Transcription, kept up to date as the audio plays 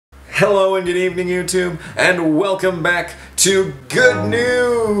Hello and good evening, YouTube, and welcome back to Good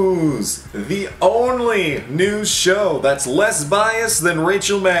News! The only news show that's less biased than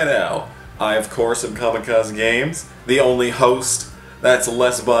Rachel Maddow. I, of course, am Kamikaze Games, the only host that's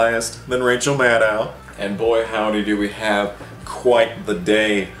less biased than Rachel Maddow. And boy howdy do we have quite the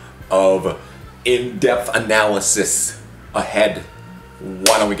day of in-depth analysis ahead.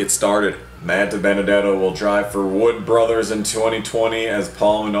 Why don't we get started? Matt Benedetto will drive for Wood Brothers in 2020 as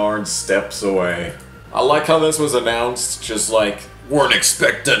Paul Menard steps away. I like how this was announced, just like, weren't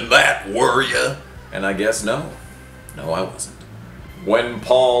expecting that, were ya? And I guess no. No, I wasn't. When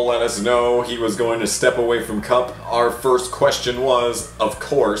Paul let us know he was going to step away from Cup, our first question was, of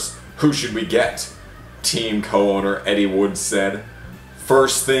course, who should we get? Team co-owner Eddie Wood said.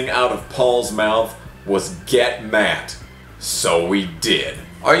 First thing out of Paul's mouth was get Matt. So we did.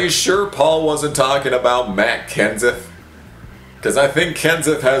 Are you sure Paul wasn't talking about Matt Kenseth? Because I think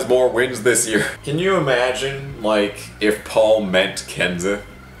Kenseth has more wins this year. Can you imagine, like, if Paul meant Kenseth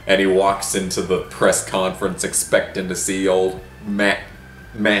and he walks into the press conference expecting to see old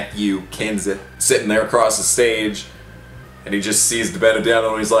Matthew Kenseth sitting there across the stage and he just sees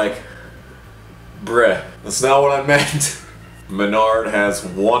Benedetto and he's like, bruh, that's not what I meant. Menard has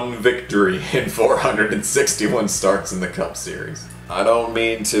one victory in 461 starts in the Cup Series. I don't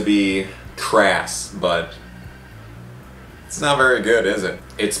mean to be crass, but it's not very good, is it?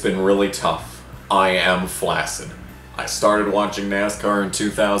 It's been really tough. I am flaccid. I started watching NASCAR in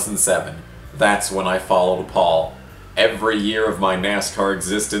 2007. That's when I followed Paul. Every year of my NASCAR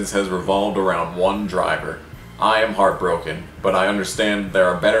existence has revolved around one driver. I am heartbroken, but I understand there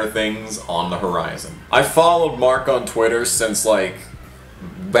are better things on the horizon. I followed Mark on Twitter since, like,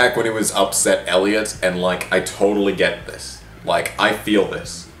 back when he was upset Elliott, and, like, I totally get this. Like, I feel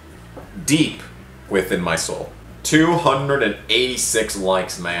this. Deep within my soul. 286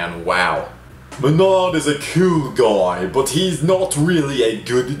 likes, man. Wow. Menard is a cool guy, but he's not really a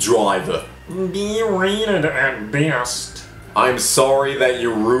good driver. B rated at best. I'm sorry that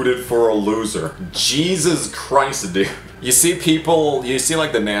you rooted for a loser. Jesus Christ, dude. You see people, you see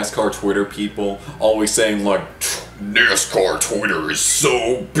like the NASCAR Twitter people always saying like, NASCAR Twitter is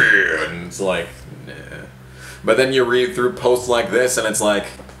so bad. And it's like, nah. But then you read through posts like this and it's like,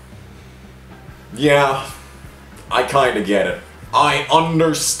 yeah, I kinda get it. I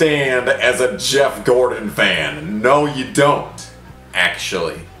understand as a Jeff Gordon fan. No, you don't.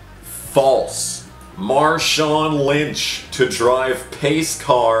 Actually. False. Marshawn Lynch to drive pace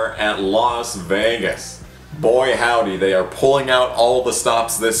car at Las Vegas. Boy howdy, they are pulling out all the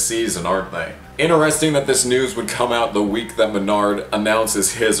stops this season, aren't they? Interesting that this news would come out the week that Menard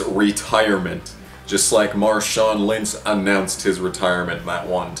announces his retirement. Just like Marshawn Lynch announced his retirement that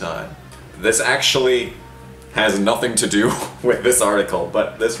one time. This actually has nothing to do with this article,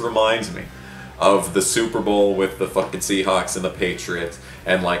 but this reminds me of the Super Bowl with the fucking Seahawks and the Patriots,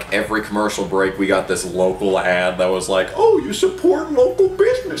 and like every commercial break we got this local ad that was like, oh, you support local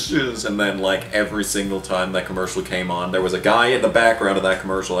businesses, and then like every single time that commercial came on there was a guy in the background of that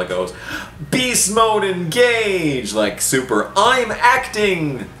commercial that goes, beast mode engage, like super I'm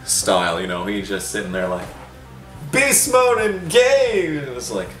acting style, you know, he's just sitting there like, beast mode engage, and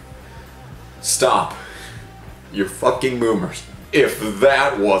it's like, stop, you're fucking boomers. If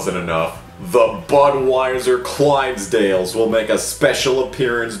that wasn't enough, the Budweiser Clydesdales will make a special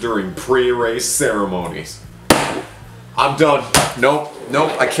appearance during pre-race ceremonies. I'm done. Nope,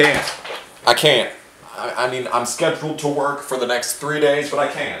 I can't. I can't. I mean, I'm scheduled to work for the next 3 days, but I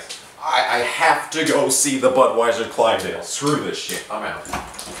can't. I have to go see the Budweiser Clydesdales. Screw this shit. I'm out.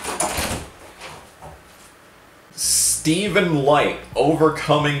 Stephen Light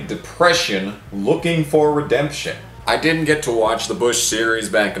overcoming depression, looking for redemption. I didn't get to watch the Busch series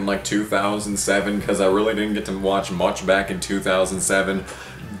back in like 2007 because I really didn't get to watch much back in 2007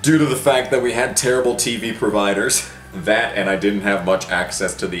 due to the fact that we had terrible TV providers. That, and I didn't have much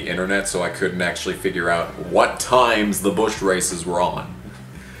access to the internet, so I couldn't actually figure out what times the Busch races were on.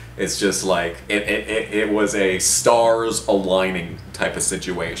 It's just like, it was a stars aligning type of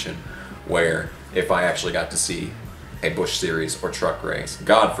situation where if I actually got to see a Busch series or truck race,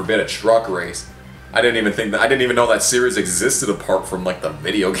 God forbid a truck race, I didn't even know that series existed apart from like the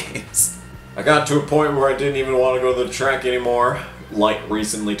video games. I got to a point where I didn't even want to go to the track anymore. Like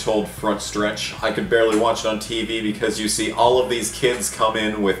recently told Front Stretch, I could barely watch it on TV because you see all of these kids come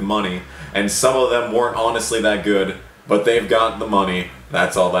in with money, and some of them weren't honestly that good, but they've got the money,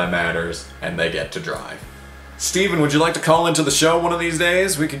 that's all that matters, and they get to drive. Steven, would you like to call into the show one of these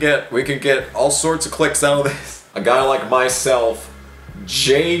days? We could get all sorts of clicks out of this. A guy like myself,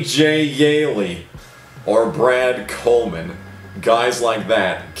 JJ Yaley, or Brad Coleman guys like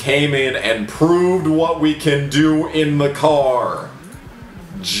that came in and proved what we can do in the car.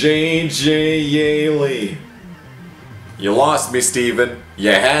 JJ Yaley. You lost me, Steven.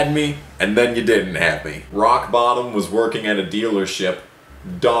 You had me, and then you didn't have me. Rock Bottom was working at a dealership,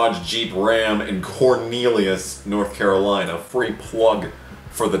 Dodge Jeep Ram in Cornelius, North Carolina. Free plug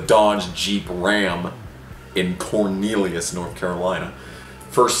for the Dodge Jeep Ram in Cornelius, North Carolina.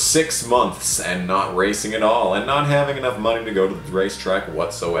 For 6 months and not racing at all, and not having enough money to go to the racetrack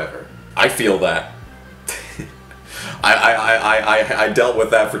whatsoever. I feel that. I dealt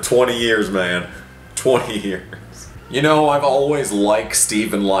with that for 20 years, man. 20 years. You know, I've always liked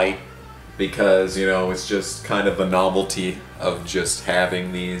Steven Light because, you know, it's just kind of the novelty of just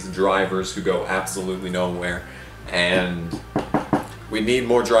having these drivers who go absolutely nowhere. And we need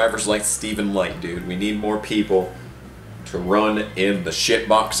more drivers like Steven Light, dude. We need more people to run in the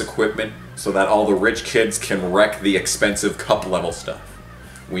shitbox equipment so that all the rich kids can wreck the expensive cup level stuff.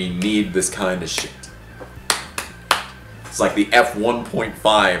 We need this kind of shit. It's like the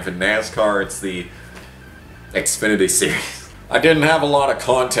F1.5 in NASCAR, it's the Xfinity series. I didn't have a lot of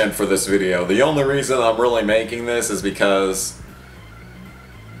content for this video. The only reason I'm really making this is because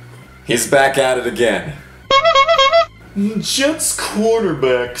he's back at it again. Jets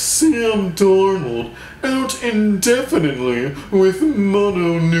quarterback Sam Darnold out indefinitely with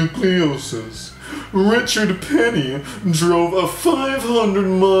mononucleosis. Richard Penny drove a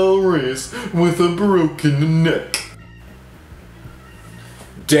 500-mile race with a broken neck.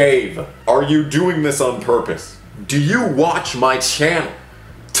 Dave, are you doing this on purpose? Do you watch my channel?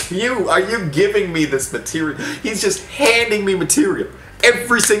 Are you giving me this material? He's just handing me material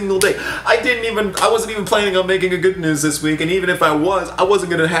every single day. I wasn't even planning on making a good news this week, and even if I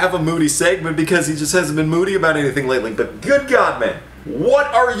wasn't gonna have a moody segment because he just hasn't been moody about anything lately. But good God, man, what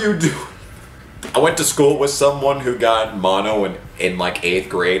are you doing? I went to school with someone who got mono in like 8th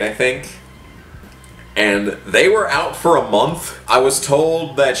grade, I think. And they were out for a month. I was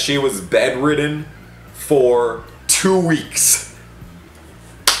told that she was bedridden for 2 weeks.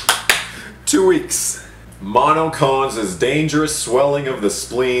 2 weeks. Mono causes dangerous swelling of the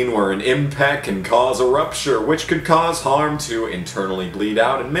spleen where an impact can cause a rupture, which could cause harm to internally bleed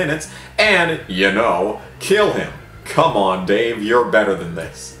out in minutes and, you know, kill him. Come on, Dave, you're better than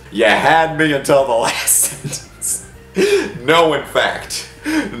this. You had me until the last sentence. No, in fact.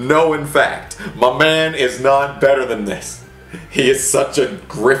 No, in fact, my man is not better than this. He is such a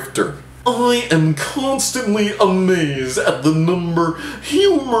grifter. I am constantly amazed at the number of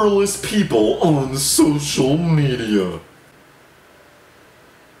humorless people on social media.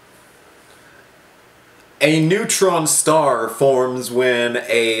 A neutron star forms when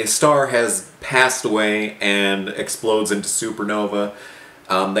a star has passed away and explodes into supernova.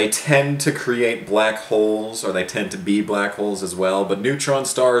 They tend to create black holes, or they tend to be black holes as well, but neutron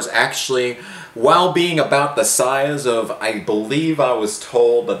stars actually, while being about the size of, I believe I was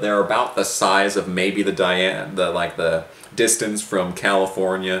told that they're about the size of maybe the distance from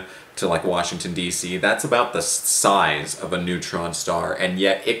California to like Washington DC, that's about the size of a neutron star, and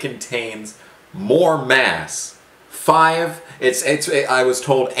yet it contains more mass. I was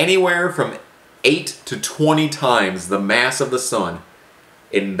told anywhere from 8 to 20 times the mass of the sun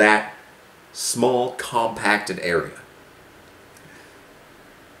in that small, compacted area.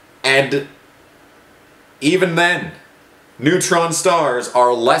 And even then, neutron stars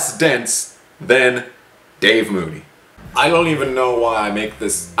are less dense than Dave Moody. I don't even know why I make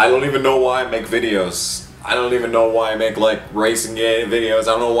this. I don't even know why I make videos. I don't even know why I make like racing videos.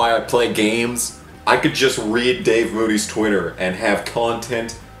 I don't know why I play games. I could just read Dave Moody's Twitter and have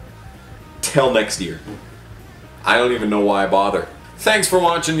content till next year. I don't even know why I bother. Thanks for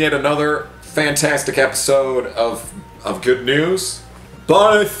watching yet another fantastic episode of Good News.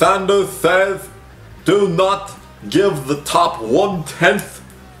 Barry Thunder says, do not give the top 1/10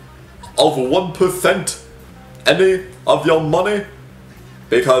 of 1% any of your money,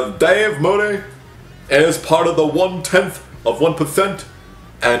 because Dave Moody is part of the 1/10 of 1%,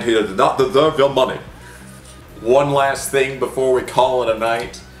 and he does not deserve your money. One last thing before we call it a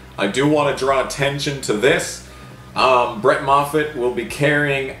night. I do want to draw attention to this. Brett Moffitt will be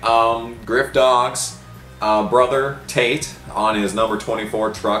carrying Griff Dog's brother Tate on his number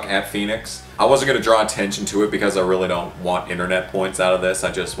 24 truck at Phoenix. I wasn't going to draw attention to it because I really don't want internet points out of this.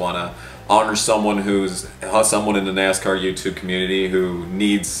 I just want to honor someone in the NASCAR YouTube community who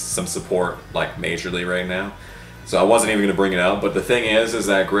needs some support like majorly right now. So I wasn't even going to bring it up, but the thing is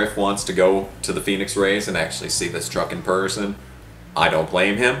that Griff wants to go to the Phoenix race and actually see this truck in person. I don't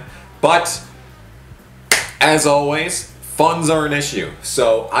blame him, but as always, funds are an issue.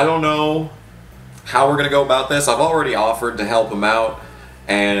 So I don't know how we're going to go about this. I've already offered to help him out.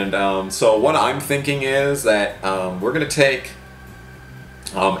 And so what I'm thinking is that we're going to take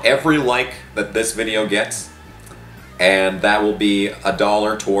every like that this video gets, and that will be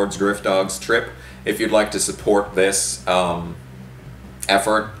 $1 towards Griffdog's trip. If you'd like to support this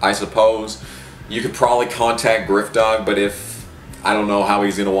effort, I suppose you could probably contact Griffdog, but I don't know how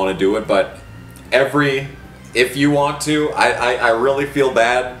he's going to want to do it, but if you want to, I really feel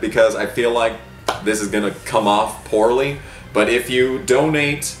bad because I feel like this is going to come off poorly, but if you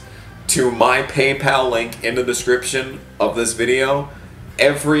donate to my PayPal link in the description of this video,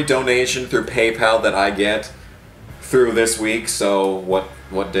 every donation through PayPal that I get through this week, so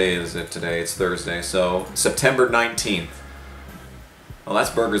what day is it today? It's Thursday, so September 19th. Oh,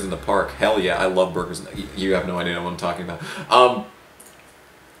 that's Burgers in the Park. Hell yeah, I love Burgers. You have no idea what I'm talking about.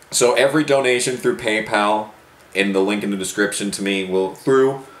 So every donation through PayPal in the link in the description to me will,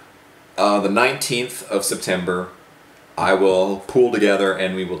 through the 19th of September, I will pool together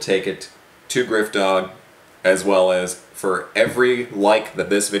and we will take it to Griffdog, as well as for every like that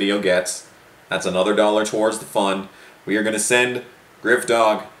this video gets, that's another $1 towards the fund. We are going to send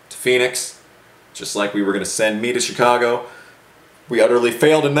Griffdog to Phoenix, just like we were going to send me to Chicago. We utterly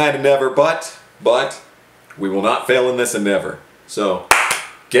failed in that endeavor, but we will not fail in this endeavor. So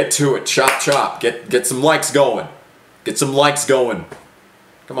get to it, chop chop, get some likes going. Get some likes going.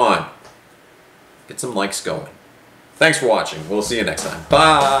 Come on. Get some likes going. Thanks for watching. We'll see you next time.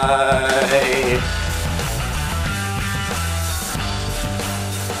 Bye!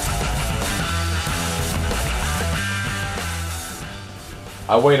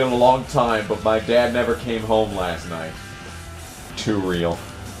 I waited a long time, but my dad never came home last night. Too real.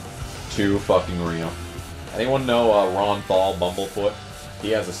 Too fucking real. Anyone know Ron Thal, Bumblefoot? He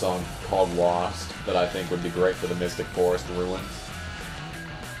has a song called Lost that I think would be great for the Mystic Forest ruins.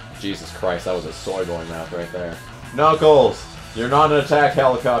 Jesus Christ, that was a soy boy mouth right there. Knuckles! You're not an attack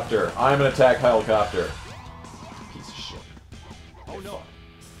helicopter. I'm an attack helicopter. Piece of shit. Oh no.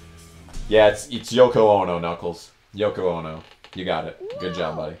 Yeah, it's Yoko Ono, Knuckles. Yoko Ono. You got it. Good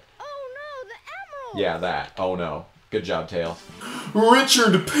job, buddy. Oh no, the emerald! Yeah, that. Oh no. Good job, Tails.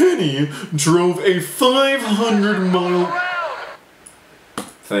 Richard Penny drove a 500-mile...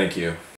 Thank you.